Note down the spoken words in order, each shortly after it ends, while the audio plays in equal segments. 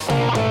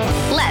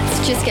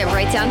Let's just get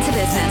right down to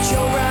business. The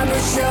Joe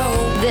Robert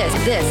Show. This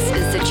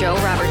is the Joe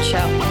Robert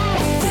Show.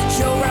 The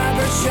Joe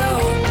Robert Show.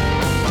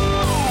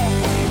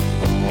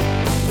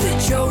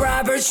 The Joe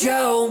Robert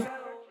Show.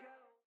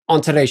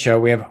 On today's show,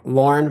 we have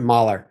Loren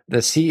Mahler, the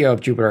CEO of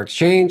Jupiter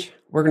Exchange.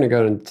 We're going to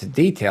go into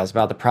details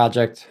about the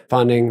project,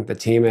 funding, the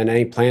team, and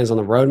any plans on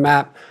the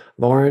roadmap.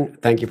 Loren,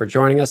 thank you for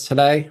joining us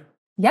today.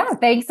 Yeah,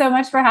 thanks so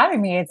much for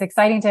having me. It's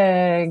exciting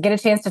to get a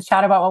chance to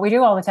chat about what we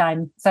do all the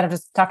time instead of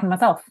just talking to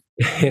myself.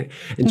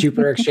 And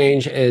Jupiter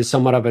Exchange is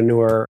somewhat of a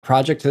newer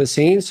project to the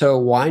scene. So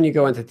why don't you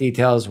go into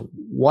details?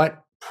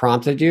 What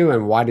prompted you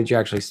and why did you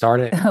actually start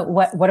it?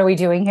 What are we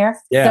doing here?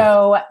 Yeah.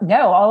 So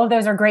no, all of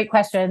those are great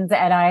questions.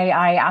 And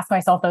I ask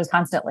myself those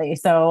constantly.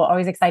 So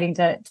always exciting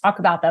to talk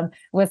about them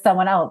with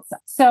someone else.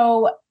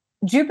 So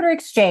Jupiter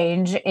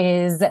Exchange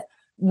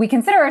we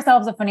consider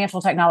ourselves a financial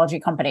technology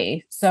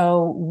company.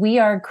 So we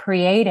are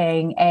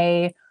creating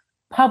a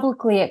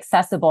publicly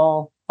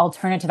accessible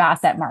alternative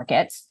asset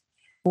market,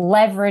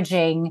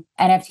 leveraging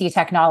NFT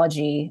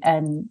technology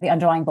and the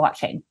underlying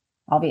blockchain,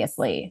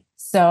 obviously.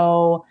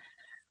 So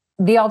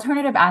the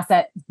alternative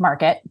asset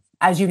market,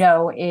 as you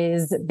know,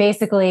 is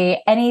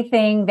basically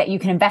anything that you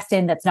can invest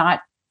in that's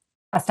not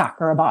a stock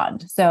or a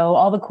bond. So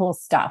all the cool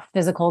stuff,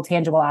 physical,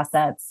 tangible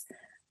assets,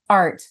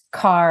 art,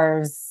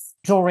 cars,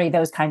 jewelry,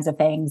 those kinds of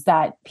things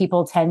that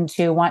people tend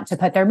to want to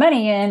put their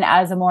money in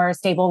as a more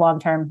stable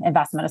long-term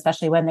investment,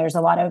 especially when there's a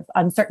lot of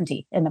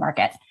uncertainty in the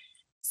market.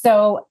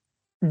 So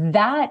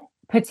that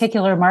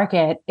particular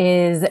market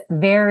it's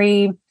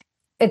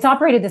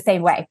operated the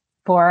same way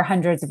for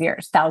hundreds of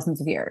years, thousands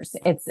of years.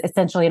 It's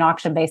essentially an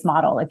auction-based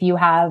model. If you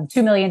have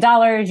 $2 million,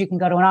 you can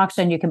go to an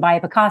auction, you can buy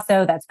a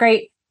Picasso, that's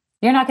great.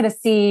 You're not going to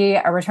see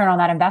a return on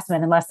that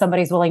investment unless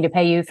somebody's willing to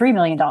pay you $3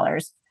 million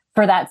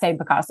for that same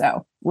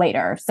Picasso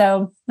later.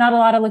 So not a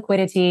lot of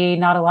liquidity,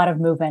 not a lot of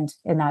movement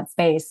in that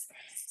space.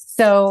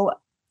 So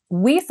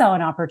we saw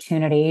an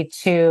opportunity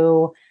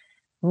to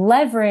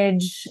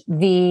leverage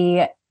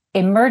the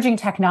emerging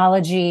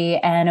technology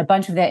and a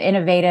bunch of the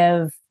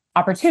innovative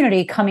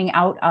opportunity coming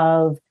out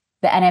of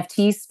the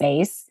NFT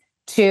space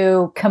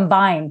to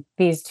combine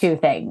these two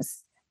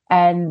things.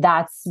 And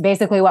that's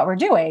basically what we're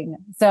doing.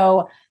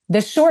 So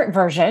the short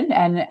version,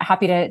 and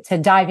happy to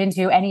dive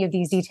into any of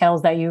these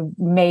details that you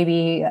may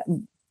be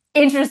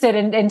interested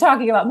in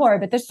talking about more,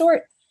 but the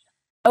short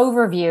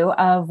overview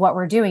of what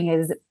we're doing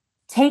is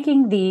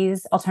taking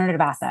these alternative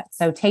assets.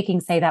 So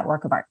taking, say, that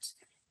work of art,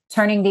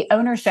 turning the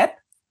ownership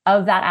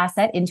of that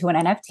asset into an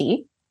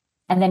NFT,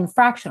 and then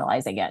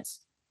fractionalizing it.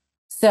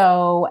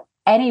 So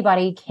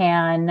anybody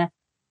can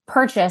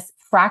purchase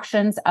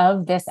fractions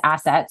of this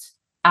asset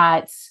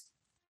at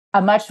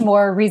a much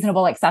more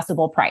reasonable,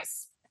 accessible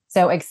price.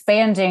 So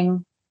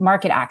expanding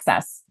market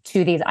access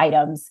to these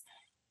items.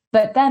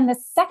 But then the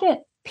second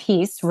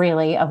piece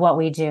really of what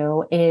we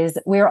do is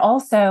we're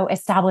also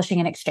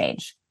establishing an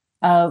exchange,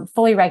 a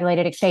fully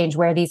regulated exchange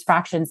where these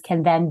fractions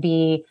can then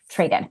be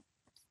traded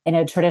in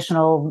a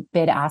traditional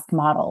bid-ask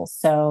model.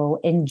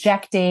 So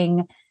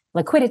injecting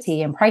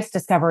liquidity and price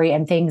discovery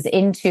and things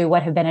into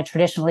what have been a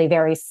traditionally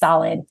very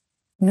solid,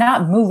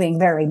 not moving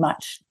very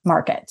much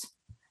market.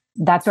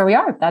 That's where we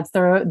are. That's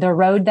the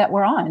road that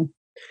we're on.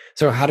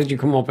 So how did you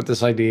come up with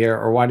this idea,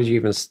 or why did you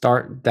even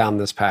start down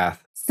this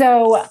path?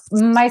 So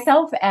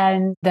myself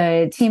and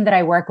the team that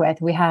I work with,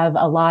 we have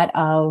a lot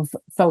of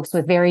folks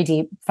with very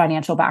deep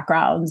financial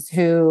backgrounds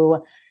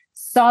who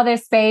saw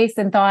this space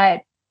and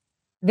thought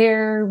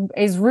there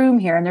is room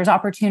here and there's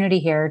opportunity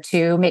here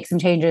to make some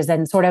changes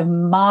and sort of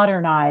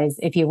modernize,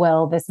 if you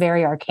will, this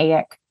very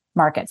archaic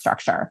market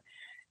structure.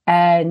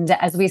 And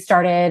as we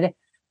started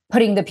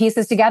putting the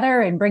pieces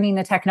together and bringing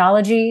the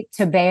technology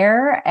to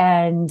bear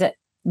and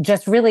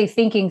just really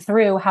thinking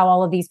through how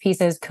all of these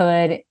pieces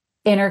could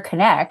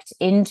interconnect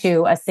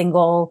into a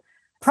single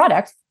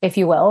product, if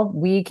you will,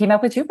 we came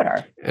up with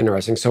Jupiter.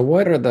 Interesting. So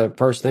what are the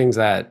first things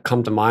that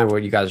come to mind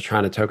when you guys are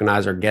trying to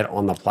tokenize or get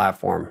on the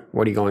platform?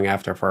 What are you going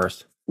after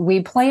first?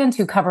 We plan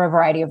to cover a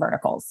variety of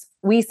verticals.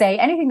 We say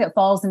anything that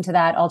falls into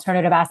that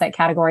alternative asset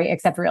category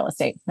except real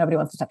estate. Nobody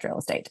wants to touch real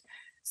estate.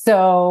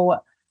 So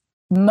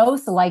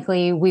most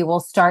likely we will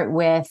start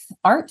with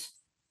art,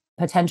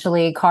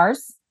 potentially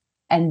cars,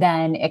 and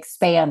then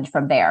expand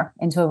from there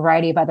into a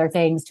variety of other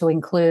things to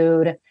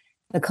include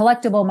the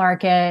collectible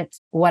market,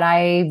 what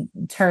I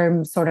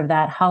term sort of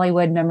that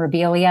Hollywood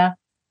memorabilia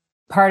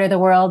part of the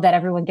world that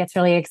everyone gets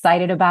really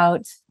excited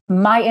about.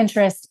 My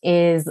interest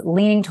is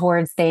leaning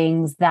towards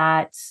things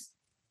that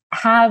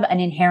have an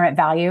inherent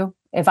value.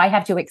 If I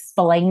have to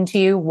explain to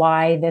you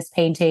why this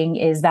painting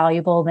is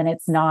valuable, then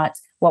it's not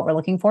what we're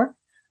looking for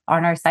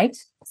on our site.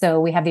 So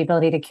we have the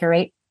ability to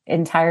curate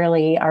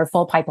entirely our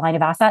full pipeline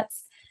of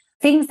assets.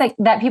 Things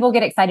that people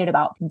get excited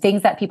about,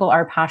 things that people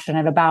are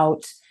passionate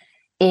about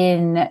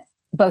in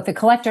both the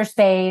collector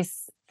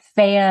space,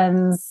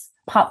 fans,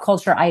 pop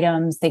culture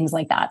items, things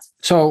like that.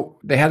 So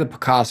they have the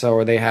Picasso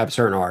or they have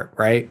certain art,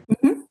 right?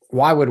 Mm-hmm.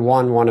 Why would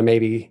one want to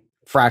maybe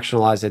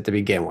fractionalize it to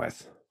begin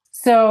with?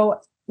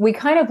 So we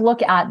kind of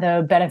look at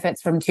the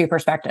benefits from two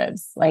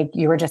perspectives. Like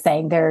you were just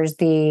saying, there's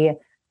the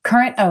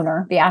current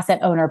owner, the asset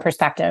owner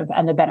perspective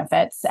and the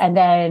benefits, and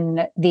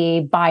then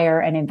the buyer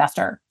and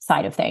investor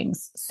side of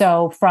things.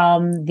 So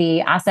from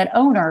the asset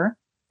owner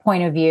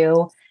point of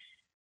view,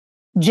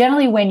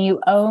 generally when you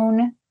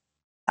own,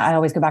 I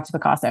always go back to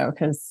Picasso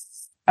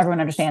because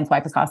everyone understands why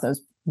Picasso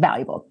is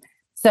valuable.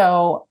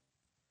 So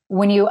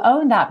when you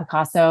own that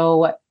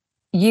Picasso,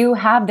 you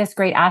have this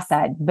great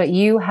asset, but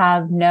you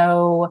have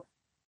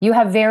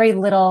very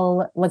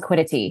little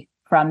liquidity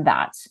from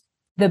that.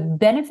 The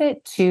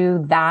benefit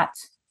to that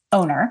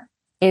owner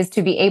is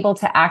to be able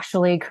to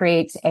actually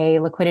create a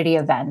liquidity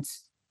event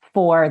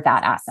for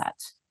that asset.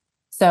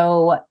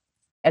 So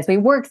as we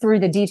work through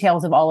the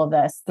details of all of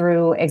this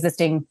through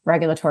existing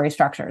regulatory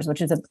structures,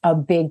 which is a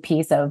big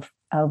piece of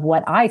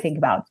what I think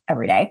about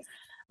every day,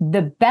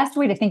 the best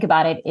way to think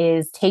about it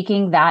is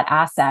taking that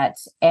asset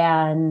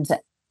and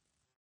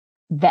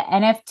the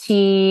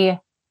NFT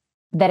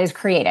that is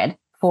created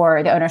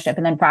for the ownership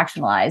and then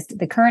fractionalized.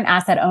 The current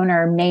asset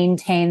owner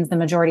maintains the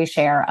majority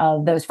share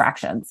of those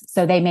fractions.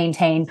 So they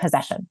maintain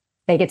possession.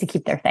 They get to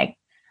keep their thing,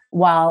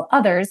 while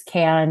others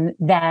can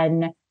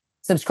then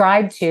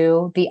subscribe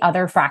to the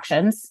other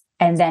fractions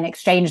and then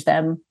exchange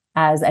them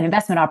as an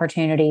investment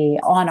opportunity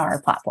on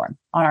our platform,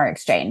 on our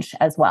exchange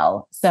as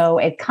well. So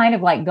it's kind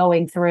of like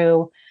going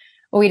through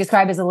what we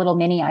describe as a little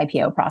mini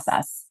IPO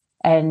process.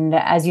 And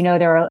as you know,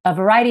 there are a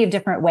variety of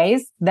different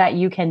ways that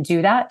you can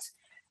do that.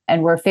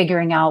 And we're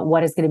figuring out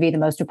what is going to be the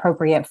most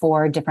appropriate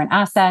for different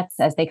assets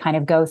as they kind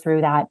of go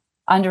through that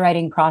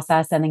underwriting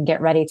process and then get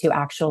ready to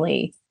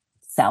actually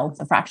sell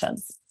the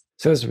fractions.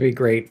 So this would be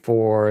great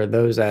for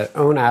those that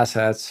own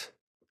assets,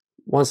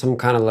 want some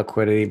kind of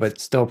liquidity, but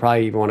still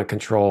probably want to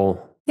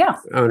control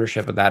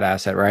ownership of that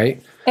asset,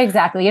 right?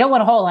 Exactly. You don't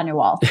want a hole on your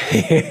wall.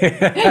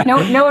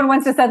 No one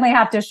wants to suddenly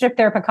have to ship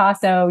their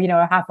Picasso,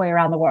 halfway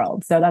around the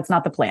world. So that's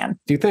not the plan.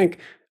 Do you think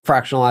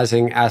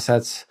fractionalizing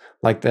assets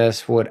like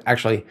this would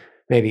actually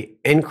maybe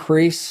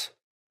increase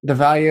the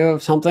value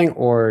of something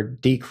or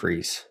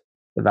decrease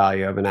the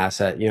value of an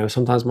asset?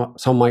 Sometimes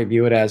some might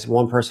view it as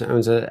one person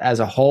owns it as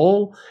a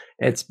whole,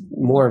 it's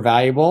more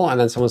valuable. And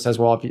then someone says,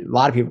 well, if a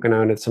lot of people can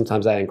own it,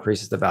 sometimes that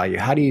increases the value.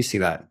 How do you see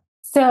that?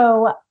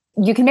 So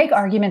you can make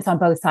arguments on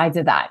both sides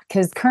of that,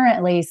 because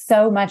currently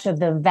so much of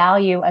the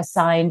value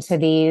assigned to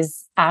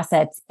these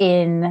assets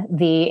in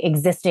the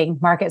existing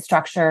market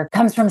structure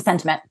comes from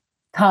sentiment,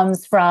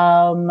 comes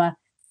from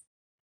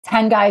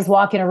 10 guys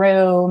walk in a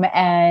room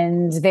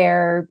and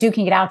they're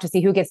duking it out to see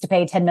who gets to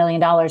pay $10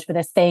 million for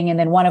this thing. And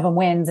then one of them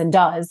wins and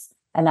does,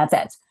 and that's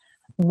it.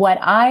 What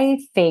I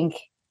think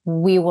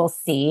we will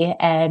see,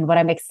 and what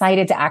I'm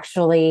excited to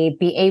actually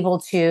be able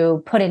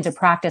to put into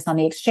practice on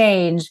the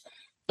exchange,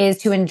 is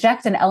to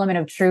inject an element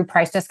of true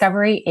price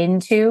discovery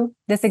into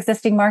this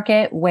existing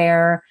market,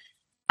 where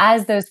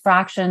as those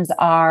fractions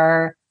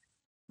are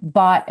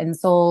bought and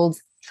sold,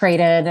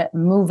 traded,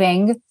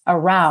 moving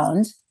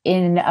around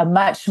in a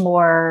much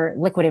more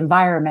liquid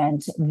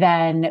environment,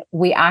 then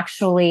we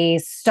actually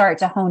start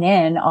to hone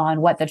in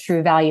on what the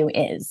true value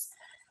is.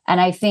 And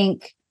I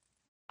think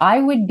I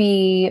would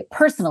be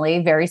personally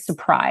very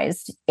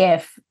surprised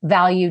if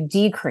value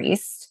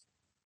decreased,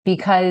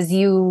 because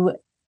you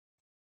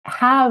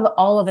have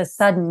all of a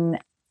sudden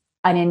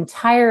an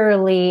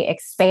entirely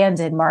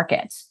expanded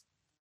market.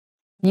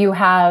 You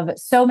have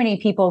so many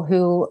people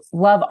who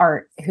love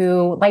art,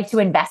 who like to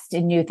invest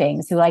in new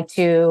things, who like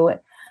to,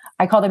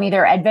 I call them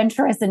either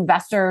adventurous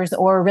investors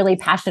or really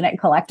passionate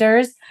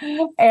collectors.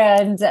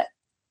 And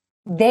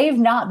they've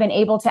not been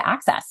able to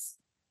access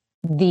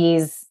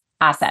these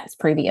assets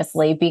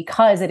previously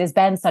because it has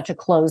been such a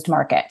closed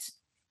market.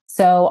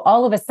 So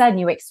all of a sudden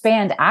you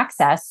expand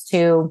access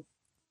to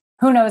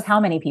who knows how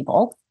many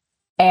people.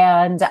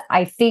 And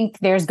I think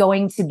there's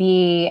going to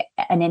be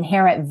an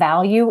inherent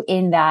value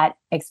in that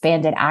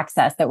expanded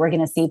access that we're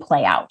going to see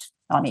play out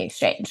on the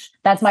exchange.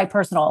 That's my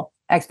personal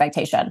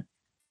expectation.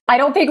 I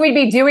don't think we'd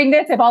be doing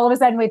this if all of a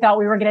sudden we thought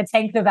we were going to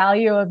tank the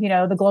value of,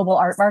 the global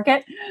art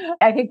market.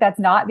 I think that's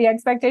not the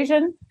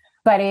expectation,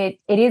 but it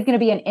is going to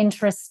be an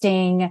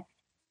interesting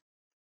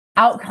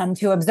outcome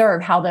to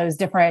observe how those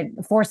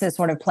different forces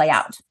sort of play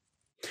out.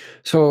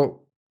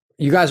 So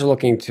you guys are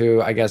looking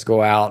to, I guess,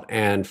 go out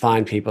and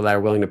find people that are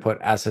willing to put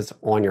assets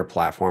on your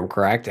platform,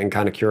 correct? And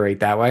kind of curate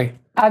that way?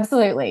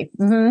 Absolutely.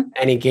 Mm-hmm.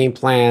 Any game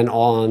plan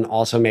on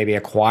also maybe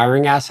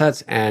acquiring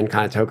assets and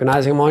kind of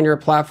tokenizing them on your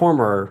platform,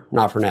 or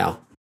not for now?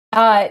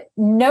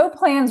 No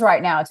plans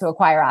right now to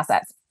acquire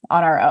assets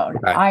on our own.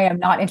 Okay. I am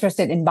not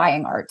interested in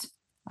buying art.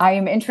 I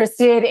am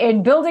interested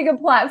in building a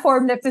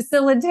platform that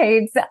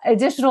facilitates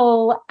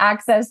additional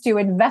access to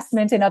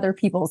investment in other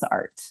people's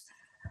art.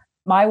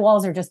 My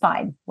walls are just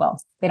fine.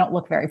 Well, they don't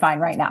look very fine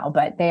right now,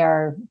 but they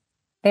are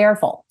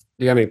full.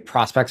 Do you have any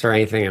prospects or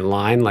anything in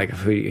line, like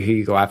who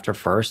you go after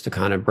first to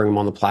kind of bring them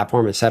on the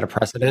platform and set a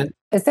precedent?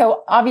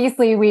 So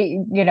obviously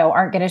we,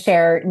 aren't going to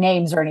share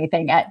names or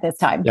anything at this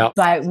time, Yep.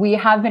 But we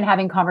have been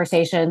having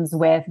conversations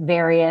with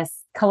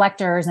various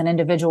collectors and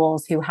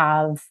individuals who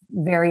have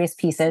various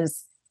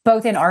pieces,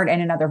 both in art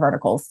and in other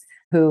verticals,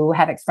 who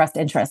have expressed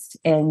interest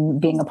in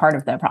being a part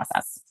of the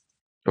process.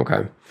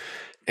 Okay.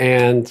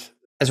 And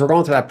As we're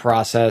going through that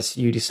process,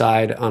 you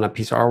decide on a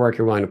piece of artwork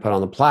you're willing to put on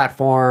the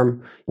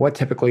platform. What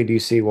typically do you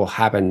see will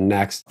happen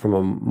next from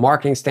a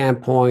marketing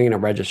standpoint, a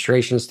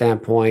registration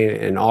standpoint,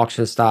 an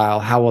auction style?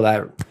 How will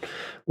that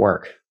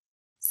work?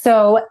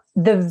 So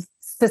the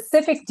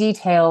specific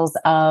details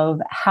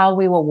of how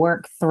we will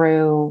work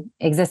through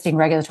existing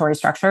regulatory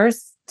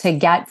structures to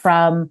get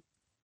from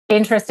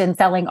interest in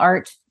selling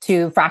art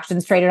to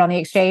fractions traded on the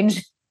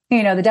exchange,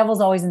 the devil's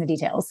always in the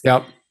details.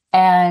 Yep.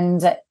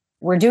 And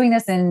we're doing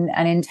this and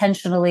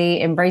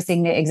intentionally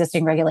embracing the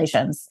existing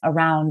regulations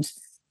around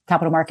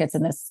capital markets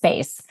in this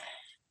space.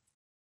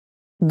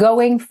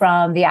 Going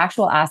from the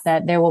actual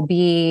asset, there will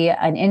be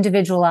an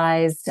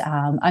individualized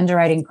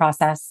underwriting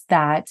process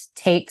that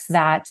takes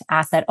that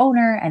asset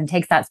owner and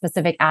takes that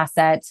specific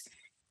asset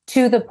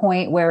to the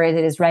point where it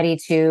is ready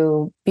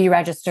to be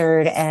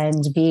registered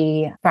and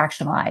be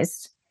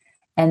fractionalized.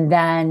 And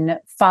then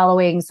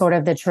following sort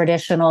of the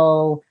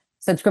traditional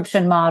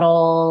subscription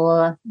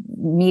model,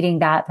 meeting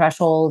that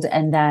threshold,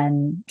 and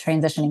then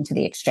transitioning to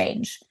the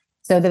exchange.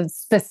 So the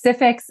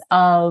specifics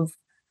of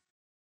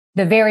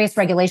the various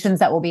regulations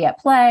that will be at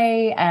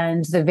play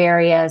and the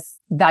various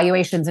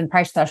valuations and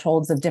price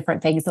thresholds of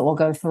different things that we'll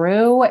go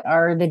through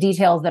are the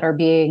details that are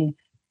being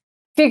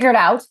figured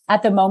out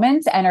at the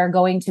moment and are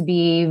going to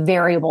be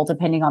variable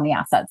depending on the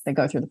assets that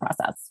go through the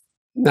process.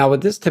 Now,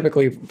 would this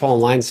typically fall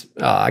in lines,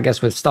 I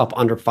guess, with stuff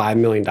under $5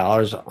 million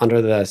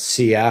under the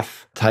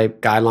CF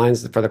type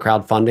guidelines for the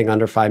crowdfunding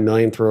under $5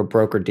 million through a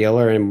broker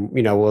dealer? And,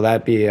 will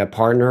that be a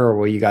partner or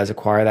will you guys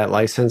acquire that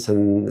license?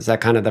 And is that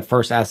kind of the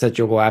first asset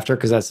you'll go after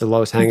because that's the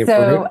lowest hanging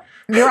fruit?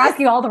 You're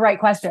asking all the right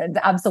questions.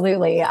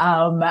 Absolutely.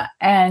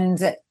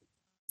 And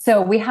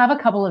so we have a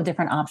couple of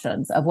different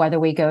options of whether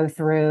we go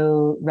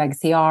through Reg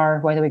CR,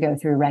 whether we go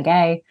through Reg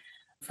A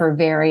for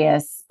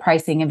various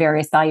pricing and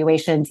various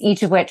valuations,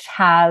 each of which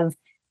have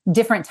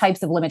different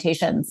types of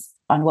limitations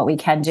on what we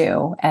can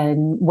do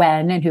and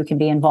when and who can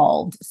be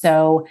involved.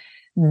 So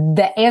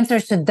the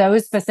answers to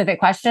those specific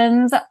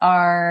questions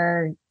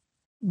are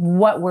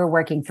what we're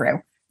working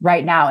through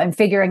right now and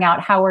figuring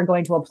out how we're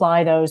going to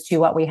apply those to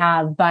what we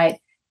have. But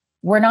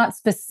we're not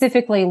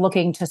specifically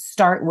looking to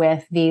start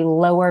with the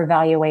lower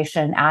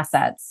valuation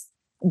assets.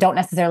 Don't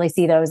necessarily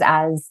see those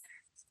as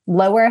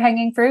lower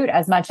hanging fruit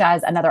as much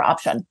as another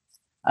option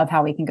of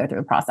how we can go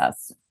through the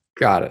process.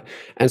 Got it.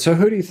 And so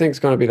who do you think is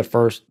going to be the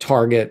first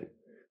target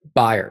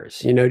buyers?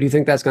 Do you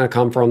think that's going to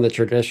come from the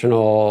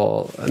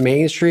traditional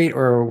Main Street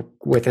or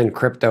within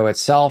crypto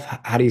itself?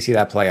 How do you see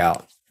that play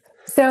out?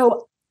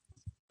 So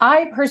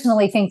I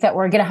personally think that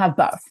we're going to have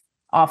both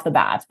off the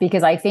bat,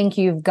 because I think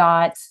you've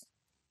got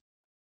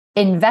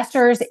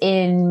investors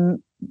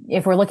in,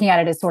 if we're looking at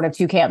it as sort of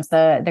two camps,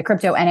 the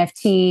crypto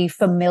NFT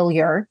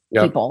familiar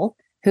people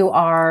who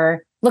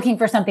are looking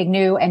for something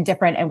new and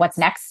different and what's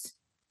next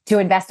to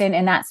invest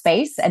in that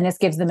space. And this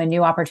gives them a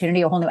new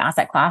opportunity, a whole new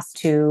asset class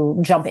to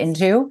jump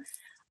into.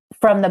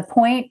 From the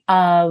point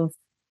of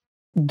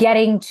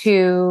getting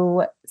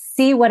to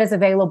see what is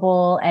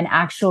available and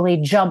actually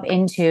jump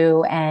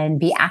into and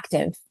be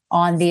active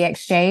on the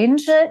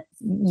exchange,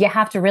 you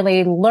have to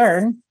really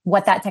learn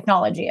what that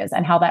technology is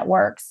and how that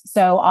works.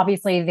 So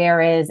obviously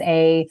there is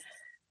a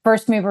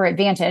first mover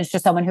advantage to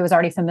someone who is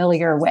already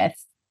familiar with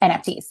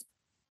NFTs,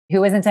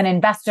 who isn't an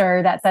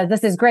investor that says,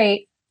 this is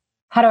great,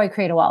 how do I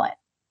create a wallet?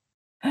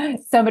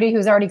 Somebody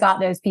who's already got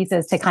those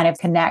pieces to kind of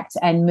connect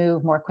and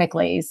move more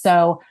quickly.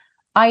 So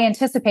I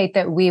anticipate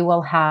that we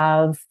will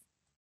have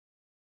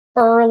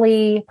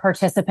early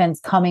participants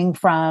coming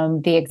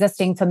from the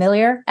existing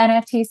familiar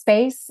NFT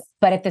space,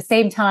 but at the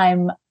same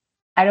time,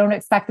 I don't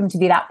expect them to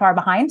be that far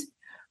behind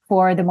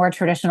for the more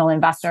traditional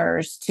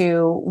investors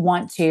to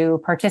want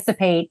to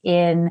participate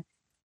in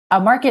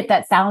a market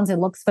that sounds and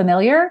looks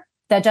familiar,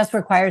 that just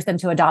requires them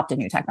to adopt a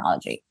new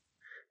technology.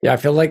 Yeah, I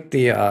feel like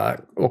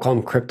the, we'll call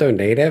them crypto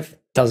native,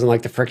 doesn't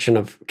like the friction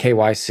of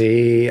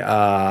KYC,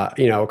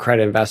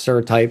 credit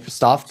investor type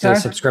stuff, Sure. the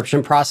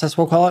subscription process,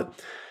 we'll call it.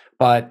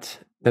 But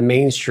the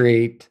Main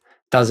Street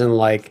doesn't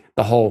like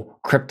the whole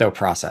crypto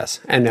process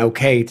and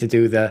okay to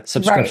do the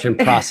subscription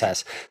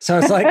process. So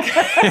it's like...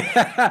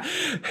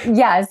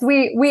 Yes,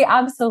 we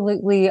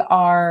absolutely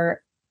are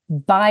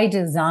by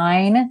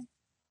design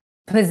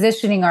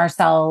positioning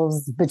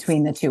ourselves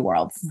between the two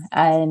worlds.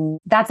 And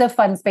that's a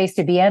fun space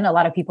to be in. A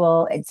lot of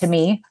people, to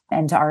me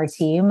and to our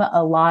team,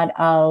 a lot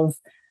of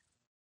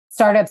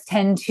startups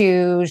tend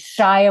to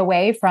shy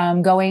away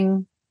from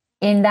going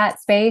in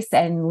that space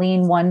and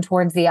lean one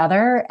towards the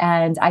other.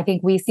 And I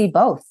think we see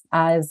both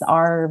as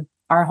our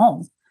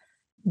home.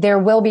 There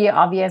will be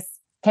obvious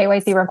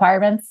KYC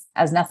requirements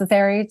as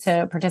necessary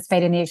to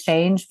participate in the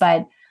exchange,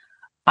 but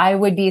I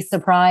would be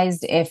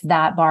surprised if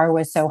that bar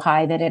was so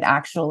high that it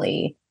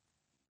actually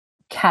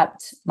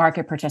kept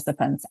market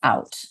participants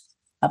out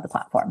of the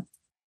platform.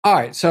 All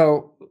right.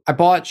 So I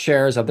bought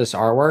shares of this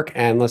artwork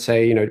and let's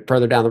say,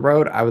 further down the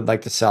road, I would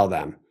like to sell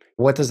them.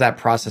 What does that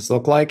process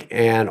look like?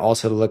 And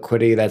also the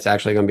liquidity that's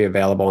actually going to be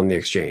available on the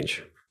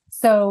exchange.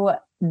 So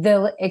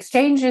the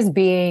exchange is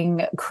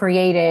being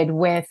created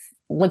with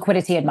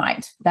liquidity in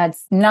mind.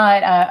 That's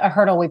not a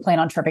hurdle we plan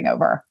on tripping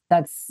over.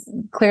 That's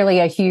clearly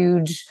a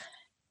huge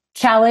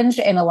challenge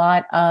in a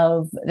lot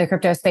of the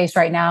crypto space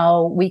right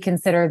now. We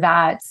consider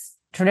that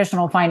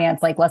traditional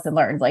finance like lesson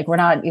learned. Like we're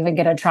not even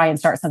going to try and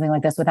start something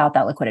like this without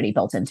that liquidity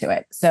built into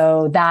it.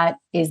 So that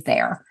is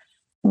there.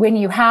 When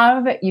you've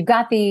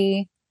got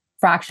the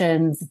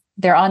fractions,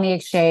 they're on the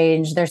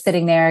exchange, they're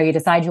sitting there, you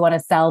decide you want to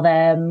sell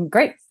them,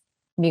 great.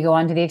 You go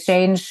onto the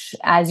exchange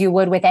as you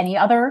would with any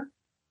other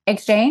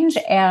exchange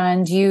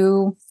and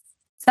you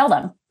sell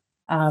them.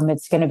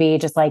 It's going to be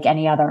just like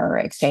any other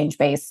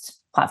exchange-based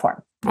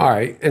platform. All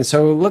right. And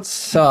so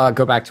let's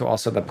go back to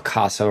also the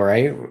Picasso,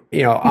 right?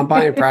 I'm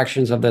buying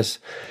fractions of this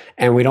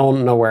and we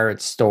don't know where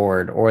it's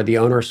stored or the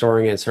owner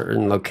storing it in a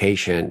certain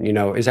location.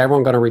 Is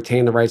everyone going to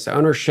retain the rights to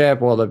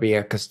ownership? Will there be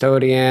a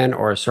custodian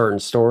or a certain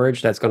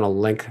storage that's going to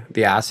link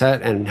the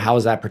asset? And how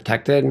is that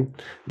protected?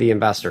 The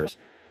investors?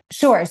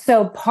 Sure.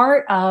 So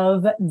part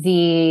of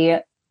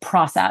the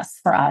process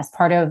for us,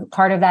 part of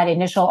that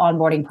initial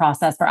onboarding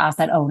process for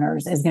asset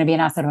owners is going to be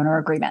an asset owner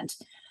agreement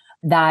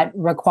that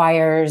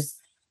requires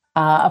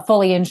a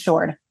fully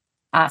insured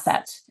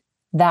asset,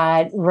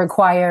 that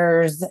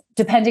requires,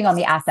 depending on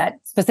the asset,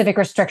 specific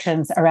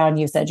restrictions around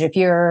usage. If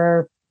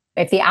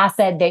the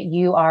asset that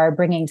you are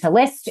bringing to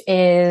list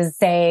is,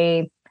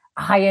 say,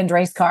 a high-end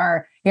race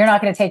car, you're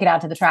not going to take it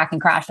out to the track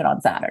and crash it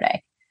on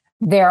Saturday.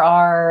 There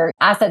are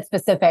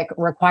asset-specific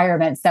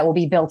requirements that will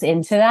be built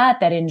into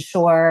that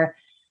ensure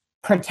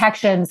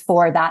protections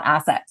for that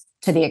asset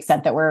to the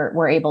extent that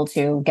we're able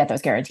to get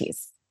those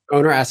guarantees.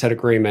 Owner asset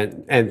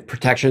agreement and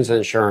protections and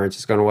insurance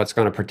is what's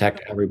going to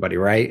protect everybody,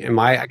 right? And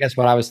I guess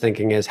what I was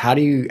thinking is how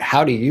do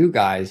you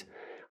guys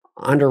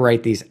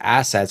underwrite these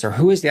assets, or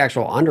who is the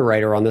actual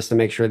underwriter on this to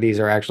make sure these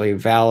are actually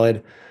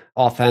valid,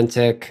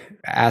 authentic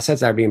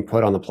assets that are being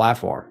put on the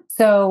platform?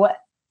 So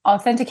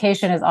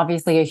authentication is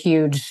obviously a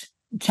huge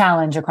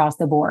challenge across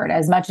the board,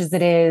 as much as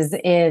it is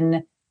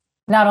in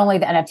not only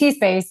the NFT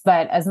space,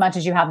 but as much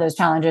as you have those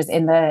challenges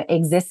in the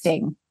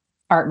existing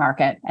art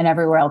market and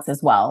everywhere else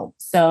as well.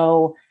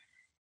 So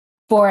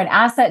for an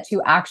asset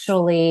to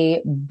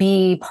actually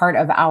be part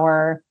of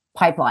our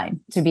pipeline,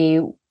 to be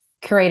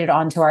curated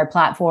onto our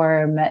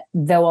platform,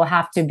 there will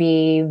have to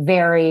be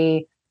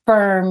very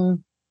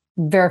firm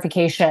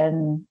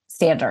verification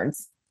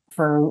standards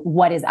for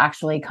what is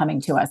actually coming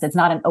to us. It's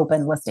not an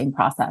open listing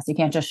process. You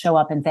can't just show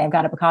up and say, I've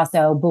got a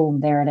Picasso, boom,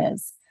 there it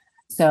is.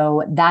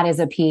 So that is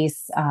a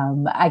piece,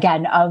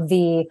 again, of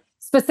the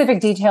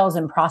specific details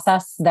and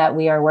process that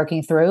we are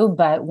working through,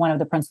 but one of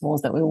the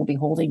principles that we will be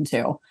holding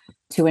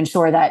to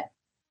ensure that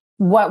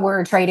what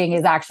we're trading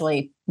is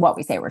actually what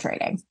we say we're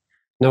trading.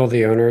 No,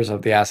 the owners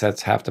of the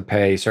assets have to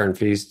pay certain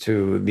fees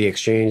to the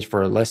exchange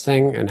for a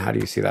listing. And how do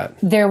you see that?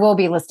 There will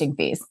be listing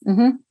fees.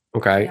 Mm-hmm.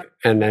 Okay. Yep.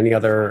 And any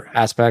other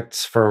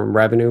aspects from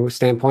revenue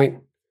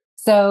standpoint?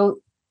 So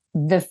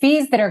the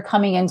fees that are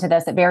coming into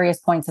this at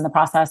various points in the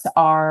process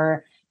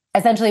are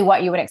essentially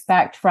what you would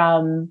expect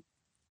from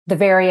the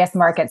various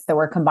markets that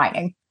we're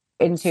combining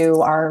into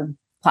our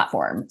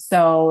platform.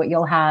 So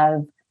you'll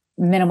have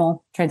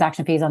minimal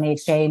transaction fees on the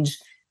exchange.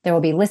 There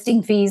will be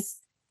listing fees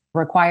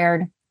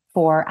required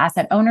for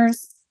asset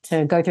owners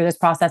to go through this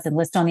process and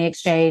list on the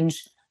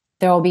exchange.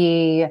 There will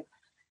be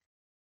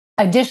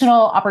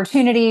additional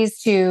opportunities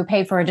to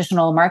pay for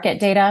additional market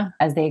data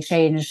as the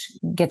exchange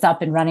gets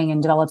up and running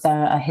and develops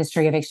a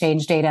history of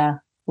exchange data.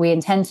 We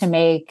intend to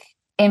make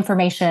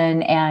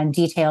information and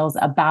details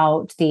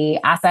about the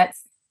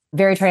assets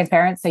very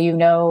transparent, so you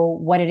know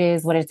what it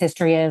is, what its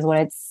history is, what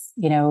its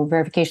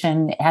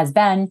verification has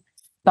been,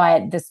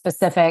 but the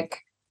specific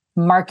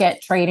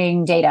market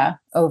trading data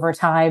over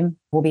time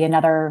will be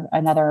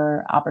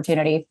another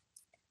opportunity.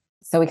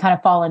 So we kind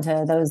of fall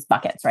into those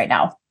buckets right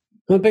now.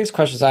 One of the biggest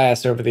questions I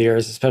asked over the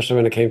years, especially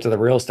when it came to the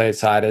real estate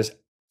side, is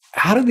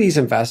how do these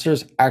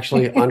investors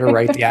actually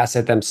underwrite the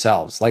asset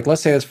themselves? Like,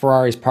 let's say this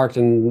Ferrari's parked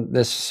in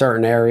this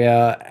certain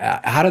area.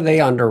 How do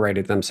they underwrite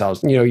it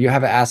themselves? You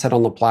have an asset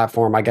on the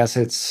platform. I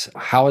guess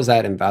how is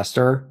that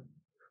investor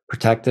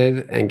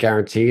protected and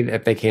guaranteed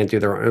if they can't do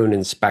their own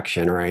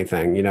inspection or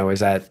anything? Is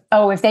that...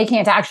 Oh, if they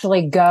can't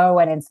actually go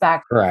and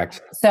inspect.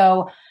 Correct.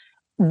 So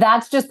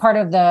that's just part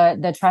of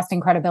the trust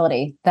and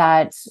credibility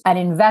that an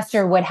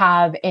investor would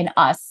have in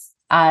us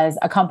as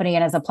a company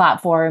and as a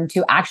platform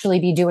to actually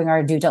be doing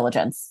our due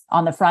diligence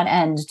on the front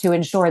end to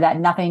ensure that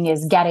nothing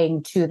is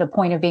getting to the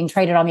point of being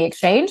traded on the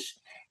exchange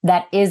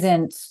that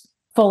isn't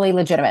fully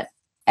legitimate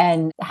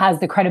and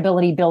has the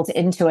credibility built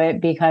into it,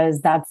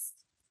 because that's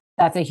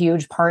a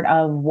huge part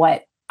of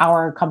what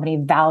our company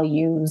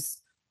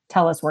values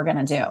tell us we're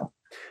going to do.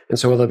 And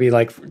so will it be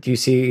do you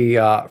see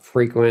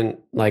frequent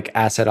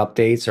asset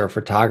updates or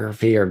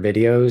photography or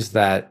videos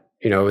that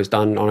is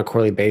done on a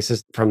quarterly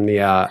basis from the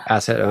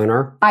asset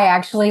owner? I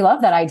actually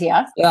love that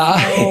idea.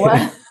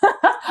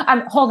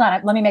 Hold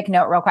on, let me make a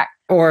note real quick.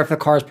 Or if the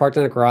car is parked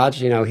in the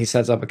garage, he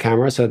sets up a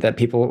camera so that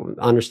people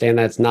understand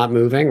that it's not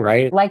moving,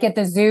 right? Like at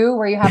the zoo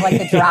where you have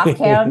the giraffe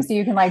cam so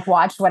you can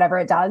watch whatever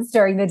it does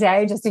during the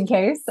day just in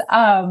case.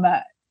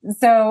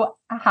 So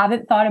I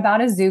haven't thought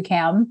about a zoo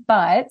cam,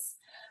 but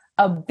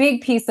a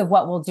big piece of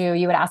what we'll do,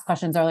 you would ask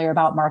questions earlier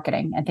about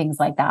marketing and things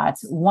like that.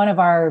 One of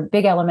our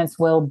big elements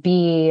will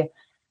be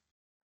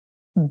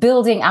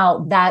building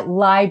out that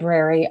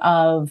library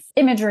of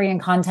imagery and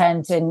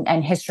content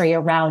and history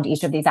around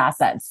each of these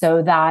assets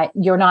so that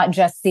you're not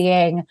just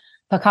seeing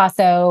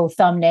Picasso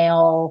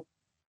thumbnail.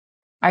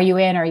 Are you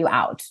in? Are you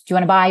out? Do you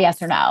want to buy?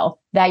 Yes or no?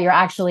 That you're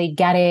actually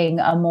getting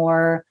a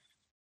more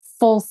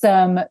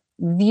fulsome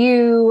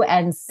view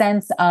and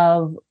sense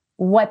of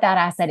what that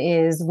asset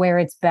is, where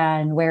it's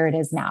been, where it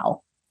is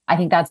now. I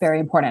think that's very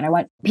important. I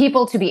want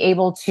people to be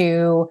able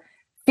to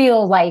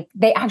feel like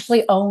they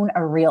actually own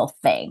a real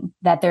thing,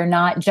 that they're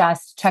not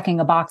just checking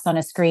a box on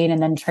a screen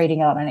and then trading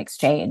it on an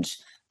exchange.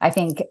 I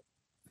think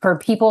for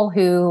people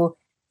who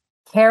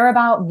care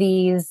about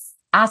these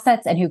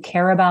assets and who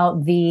care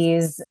about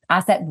these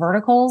asset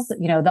verticals,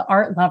 the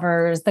art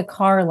lovers, the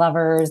car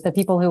lovers, the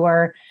people who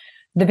are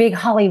the big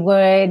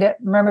Hollywood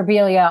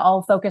memorabilia,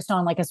 all focused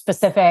on like a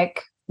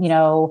specific,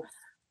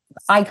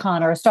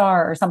 icon or a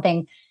star or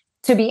something,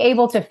 to be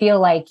able to feel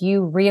like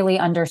you really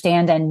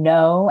understand and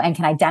know and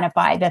can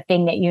identify the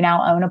thing that you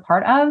now own a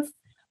part of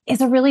is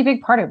a really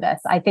big part of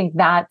this. I think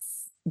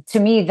to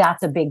me,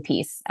 that's a big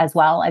piece as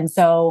well. And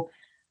so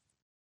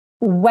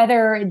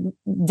whether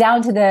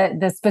down to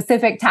the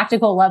specific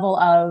tactical level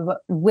of,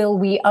 will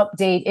we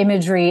update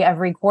imagery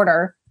every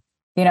quarter?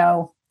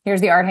 Here's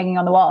the art hanging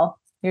on the wall.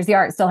 Here's the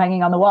art still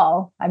hanging on the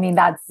wall. I mean,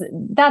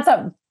 that's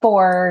up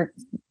for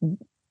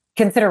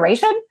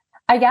consideration,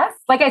 I guess.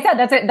 Like I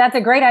said, that's a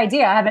great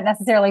idea. I haven't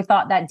necessarily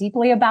thought that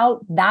deeply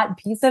about that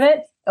piece of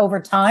it over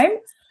time,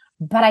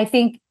 but I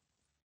think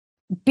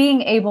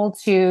being able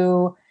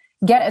to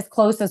get as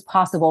close as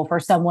possible for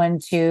someone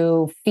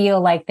to feel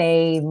like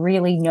they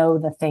really know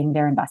the thing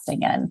they're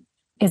investing in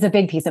is a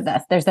big piece of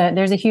this. There's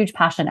a huge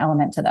passion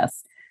element to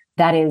this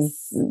that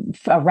is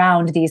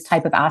around these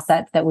type of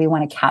assets that we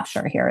want to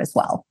capture here as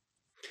well.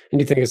 And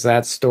do you think it's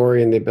that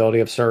story and the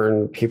ability of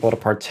certain people to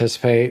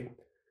participate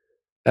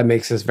that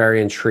makes this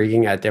very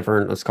intriguing at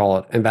different, let's call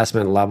it,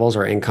 investment levels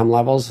or income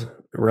levels,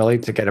 really,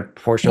 to get a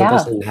portion of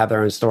this and have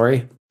their own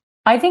story?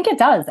 I think it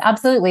does.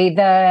 Absolutely.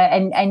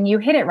 And you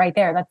hit it right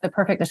there. That's the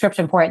perfect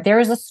description for it. There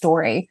is a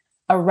story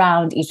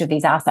around each of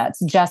these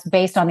assets just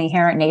based on the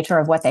inherent nature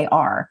of what they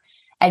are.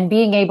 And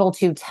being able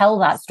to tell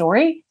that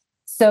story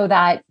so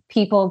that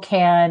people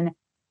can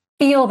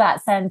feel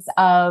that sense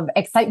of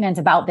excitement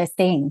about this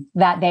thing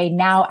that they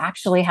now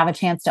actually have a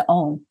chance to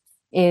own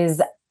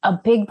is a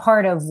big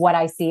part of what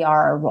I see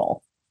our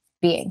role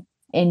being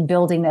in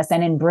building this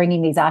and in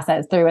bringing these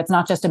assets through. It's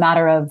not just a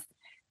matter of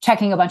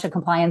checking a bunch of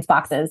compliance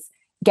boxes,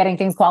 getting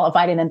things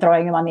qualified, and then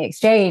throwing them on the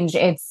exchange.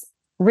 It's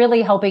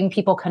really helping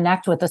people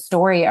connect with the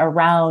story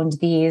around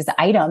these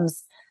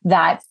items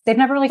that they've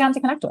never really gotten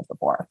to connect with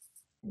before.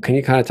 Can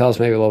you kind of tell us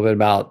maybe a little bit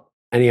about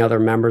any other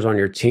members on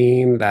your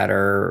team that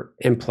are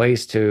in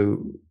place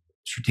to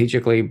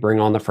strategically bring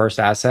on the first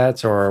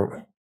assets,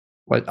 or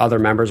what other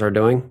members are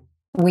doing?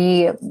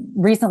 We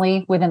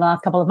recently, within the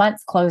last couple of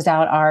months, closed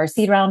out our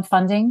seed round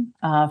funding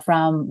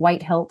from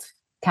White Hilt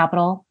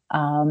Capital.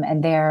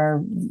 And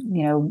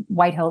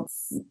White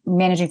Hilt's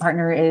managing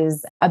partner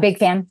is a big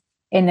fan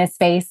in this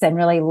space and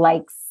really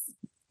likes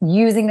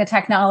using the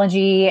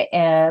technology,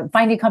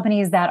 finding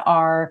companies that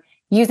are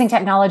using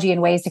technology in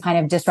ways to kind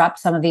of disrupt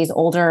some of these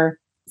older,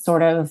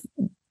 sort of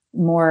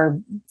more,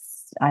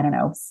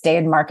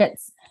 staid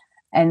markets.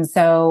 And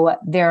so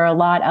there are a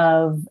lot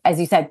of, as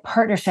you said,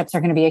 partnerships are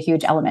going to be a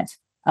huge element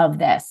of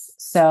this.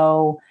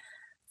 So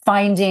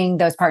finding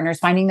those partners,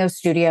 finding those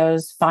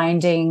studios,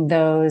 finding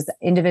those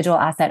individual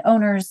asset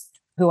owners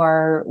who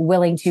are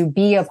willing to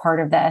be a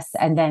part of this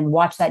and then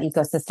watch that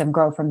ecosystem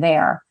grow from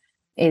there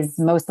is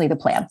mostly the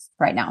plan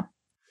right now.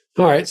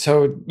 All right.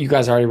 So you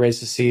guys already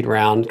raised the seed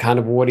round. Kind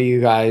of what are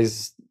you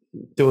guys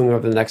doing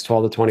over the next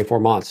 12 to 24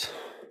 months?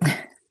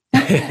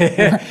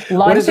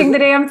 Launching the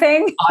damn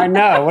thing. I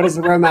know. What does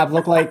the roadmap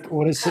look like?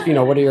 What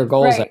are your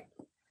goals? Right.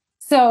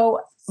 So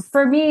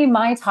for me,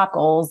 my top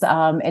goals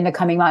in the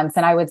coming months,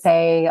 and I would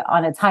say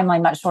on a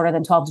timeline much shorter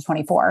than 12 to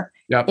 24,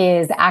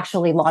 is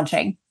actually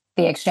launching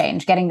the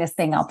exchange, getting this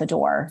thing out the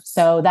door.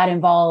 So that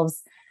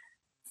involves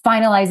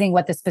finalizing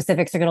what the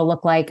specifics are going to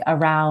look like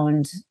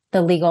around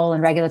the legal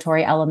and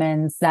regulatory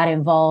elements. That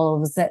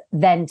involves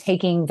then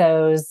taking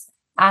those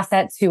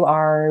assets who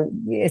are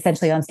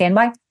essentially on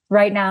standby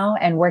right now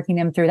and working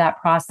them through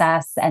that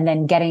process, and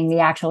then getting the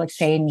actual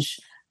exchange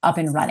up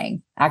and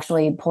running,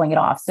 actually pulling it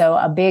off. So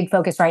a big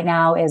focus right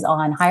now is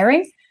on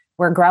hiring.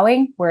 We're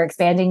growing, we're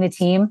expanding the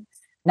team,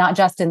 not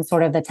just in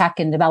sort of the tech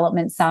and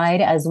development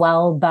side as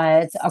well,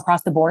 but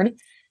across the board.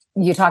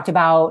 You talked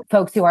about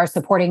folks who are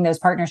supporting those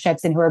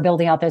partnerships and who are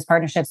building out those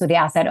partnerships with the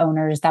asset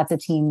owners. That's a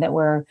team that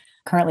we're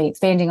currently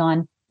expanding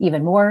on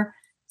even more.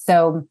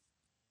 So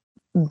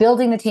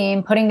building the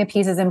team, putting the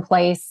pieces in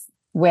place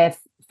with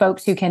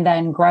folks who can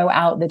then grow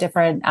out the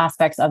different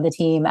aspects of the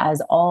team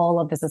as all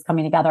of this is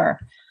coming together.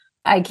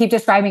 I keep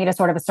describing it as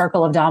sort of a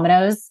circle of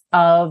dominoes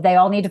of they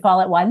all need to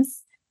fall at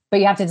once, but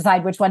you have to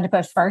decide which one to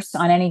push first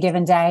on any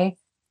given day.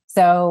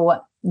 So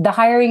the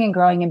hiring and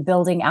growing and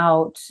building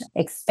out,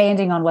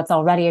 expanding on what's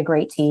already a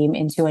great team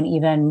into an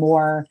even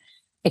more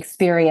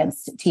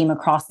experienced team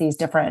across these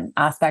different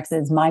aspects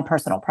is my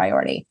personal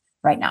priority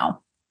right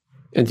now.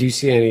 And do you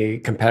see any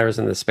competitors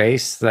in the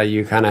space that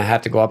you kind of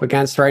have to go up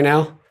against right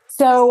now?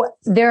 So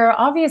there are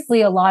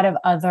obviously a lot of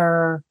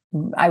other,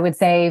 I would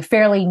say,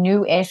 fairly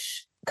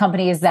new-ish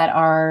companies that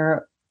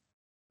are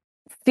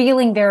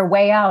feeling their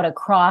way out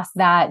across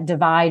that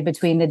divide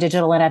between the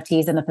digital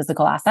NFTs and the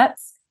physical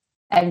assets,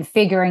 and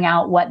figuring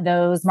out what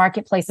those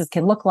marketplaces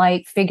can look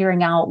like,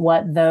 figuring out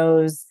what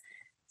those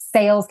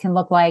sales can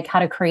look like, how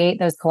to create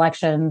those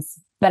collections.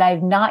 But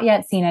I've not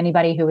yet seen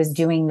anybody who is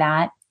doing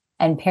that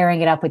and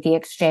pairing it up with the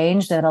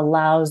exchange that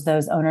allows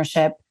those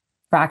ownership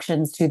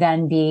fractions to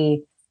then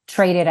be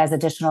traded as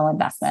additional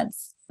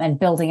investments and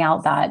building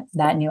out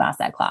that new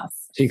asset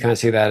class. So you kind of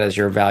see that as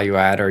your value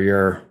add or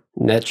your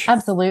niche?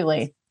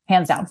 Absolutely.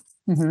 Hands down.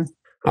 Mm-hmm.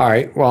 All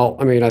right. Well,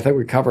 I mean, I think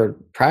we covered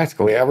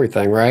practically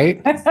everything,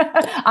 right?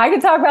 I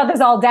could talk about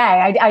this all day.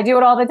 I do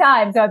it all the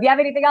time. So if you have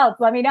anything else,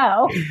 let me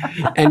know.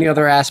 Any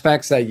other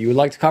aspects that you would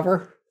like to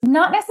cover?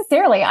 Not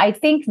necessarily. I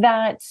think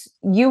that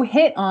you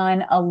hit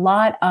on a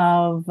lot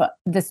of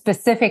the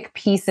specific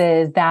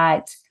pieces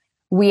that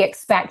we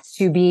expect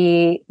to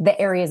be the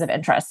areas of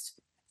interest.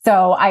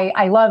 So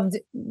I loved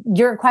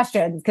your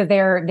questions because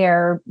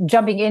they're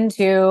jumping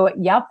into,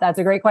 yep, that's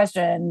a great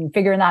question,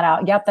 figuring that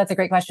out. Yep, that's a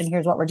great question.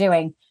 Here's what we're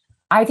doing.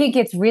 I think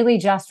it's really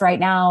just right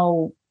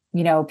now,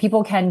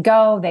 people can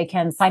go, they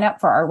can sign up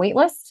for our wait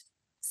list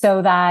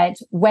so that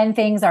when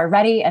things are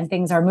ready and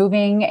things are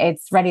moving,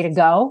 it's ready to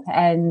go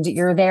and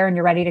you're there and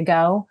you're ready to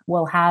go.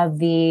 We'll have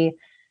the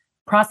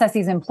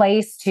processes in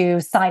place to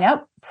sign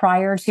up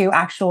prior to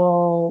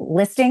actual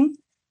listing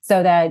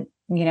so that,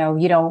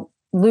 you don't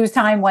lose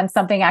time when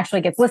something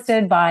actually gets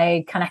listed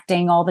by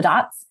connecting all the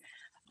dots.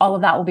 All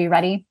of that will be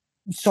ready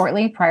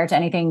shortly prior to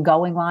anything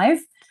going live.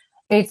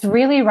 It's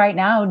really right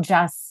now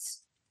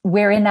just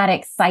we're in that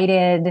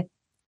excited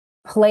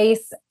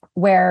place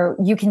where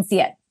you can see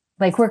it.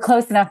 Like we're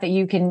close enough that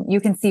you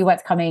can see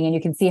what's coming and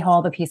you can see how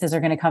all the pieces are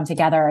going to come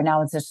together. And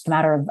now it's just a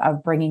matter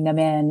of bringing them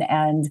in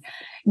and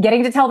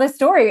getting to tell this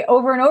story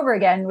over and over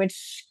again,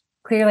 which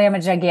clearly I'm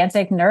a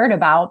gigantic nerd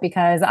about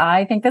because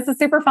I think this is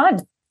super fun.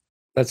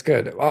 That's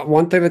good.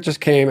 One thing that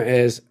just came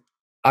is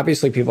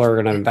obviously people are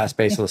going to invest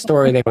based on the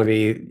story. They want to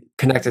be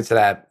connected to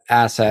that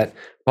asset,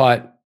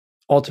 but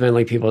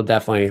ultimately people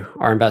definitely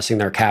are investing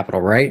their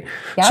capital, right?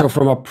 Yep. So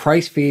from a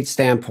price feed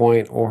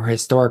standpoint or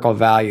historical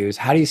values,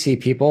 how do you see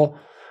people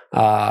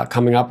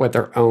coming up with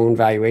their own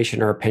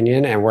valuation or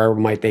opinion, and where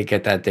might they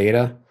get that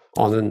data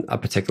on a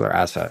particular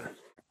asset?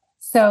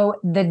 So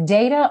the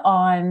data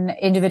on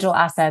individual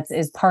assets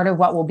is part of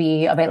what will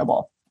be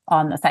available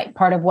on the site,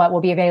 part of what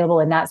will be available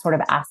in that sort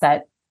of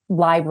asset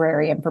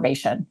library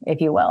information, if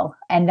you will.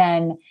 And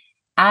then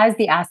as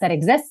the asset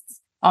exists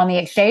on the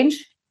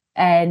exchange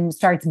and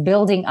starts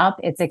building up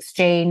its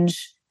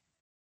exchange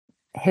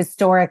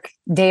historic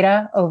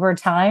data over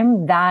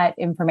time, that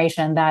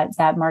information,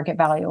 that market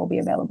value will be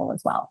available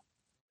as well.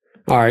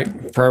 All right.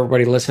 For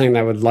everybody listening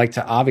that would like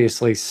to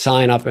obviously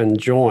sign up and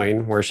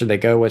join, where should they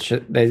go? What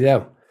should they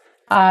do?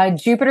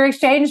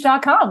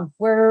 JupiterExchange.com.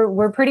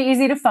 We're pretty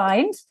easy to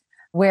find.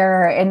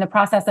 We're in the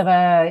process of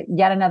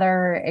yet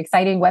another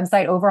exciting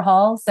website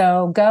overhaul.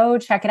 So go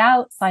check it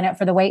out, sign up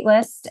for the wait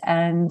list,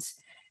 and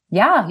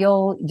yeah,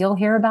 you'll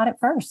hear about it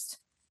first.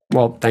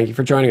 Well, thank you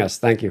for joining us.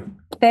 Thank you.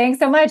 Thanks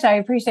so much. I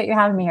appreciate you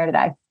having me here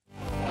today.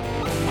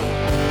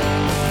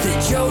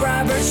 The Joe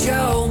Roberts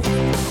Show.